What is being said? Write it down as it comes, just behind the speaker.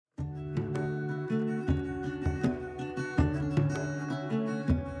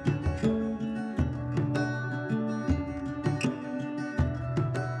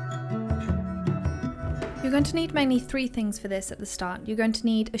You're going to need mainly 3 things for this at the start. You're going to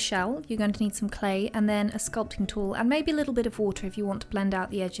need a shell, you're going to need some clay, and then a sculpting tool, and maybe a little bit of water if you want to blend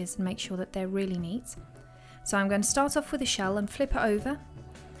out the edges and make sure that they're really neat. So I'm going to start off with a shell and flip it over,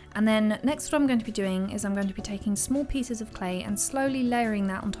 and then next what I'm going to be doing is I'm going to be taking small pieces of clay and slowly layering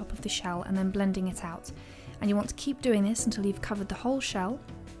that on top of the shell and then blending it out. And you want to keep doing this until you've covered the whole shell.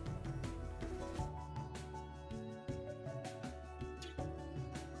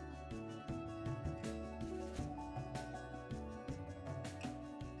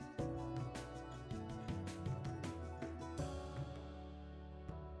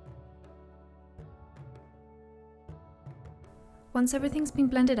 Once everything's been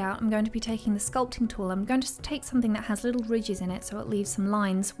blended out, I'm going to be taking the sculpting tool. I'm going to take something that has little ridges in it so it leaves some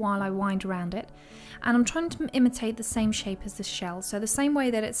lines while I wind around it. And I'm trying to imitate the same shape as the shell. So the same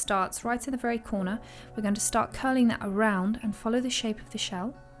way that it starts right in the very corner, we're going to start curling that around and follow the shape of the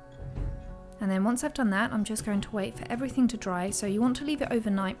shell. And then once I've done that, I'm just going to wait for everything to dry. So you want to leave it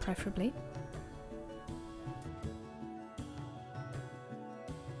overnight preferably.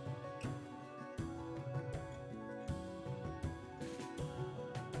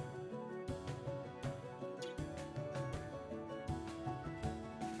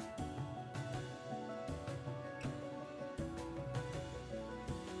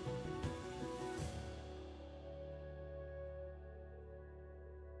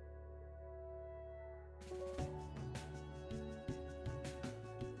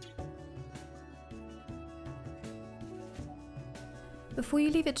 Before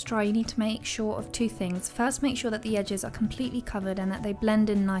you leave it to dry, you need to make sure of 2 things. First, make sure that the edges are completely covered and that they blend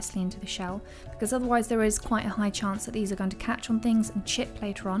in nicely into the shell, because otherwise there is quite a high chance that these are going to catch on things and chip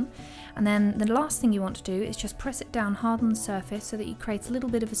later on. And then the last thing you want to do is just press it down hard on the surface so that you create a little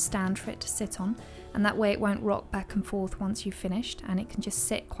bit of a stand for it to sit on, and that way it won't rock back and forth once you've finished, and it can just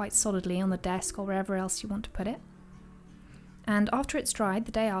sit quite solidly on the desk or wherever else you want to put it. And after it's dried,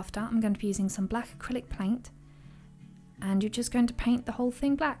 the day after, I'm going to be using some black acrylic paint, and you're just going to paint the whole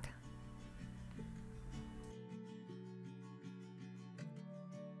thing black.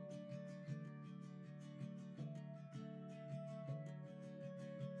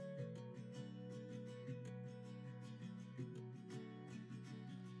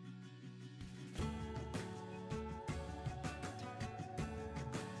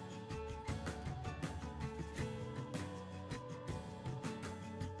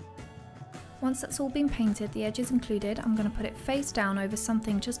 Once that's all been painted, the edges included, I'm going to put it face down over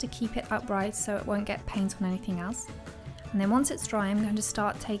something just to keep it upright so it won't get paint on anything else. And then once it's dry, I'm going to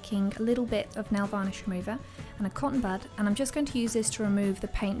start taking a little bit of nail varnish remover and a cotton bud, and I'm just going to use this to remove the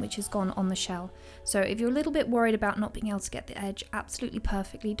paint which has gone on the shell. So if you're a little bit worried about not being able to get the edge absolutely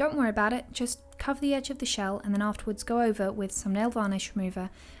perfectly, don't worry about it, just cover the edge of the shell and then afterwards go over with some nail varnish remover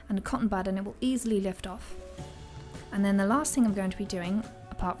and a cotton bud and it will easily lift off. And then the last thing I'm going to be doing,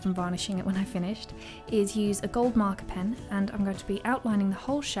 apart from varnishing it when I finished, is use a gold marker pen, and I'm going to be outlining the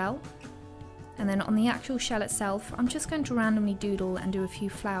whole shell, and then on the actual shell itself I'm just going to randomly doodle and do a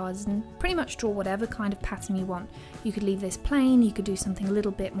few flowers and pretty much draw whatever kind of pattern you want. You could leave this plain, you could do something a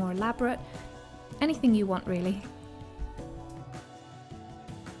little bit more elaborate, anything you want really.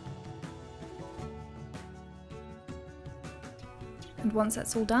 And once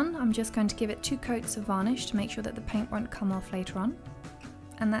that's all done, I'm just going to give it 2 coats of varnish to make sure that the paint won't come off later on.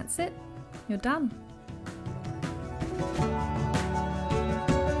 And that's it, you're done.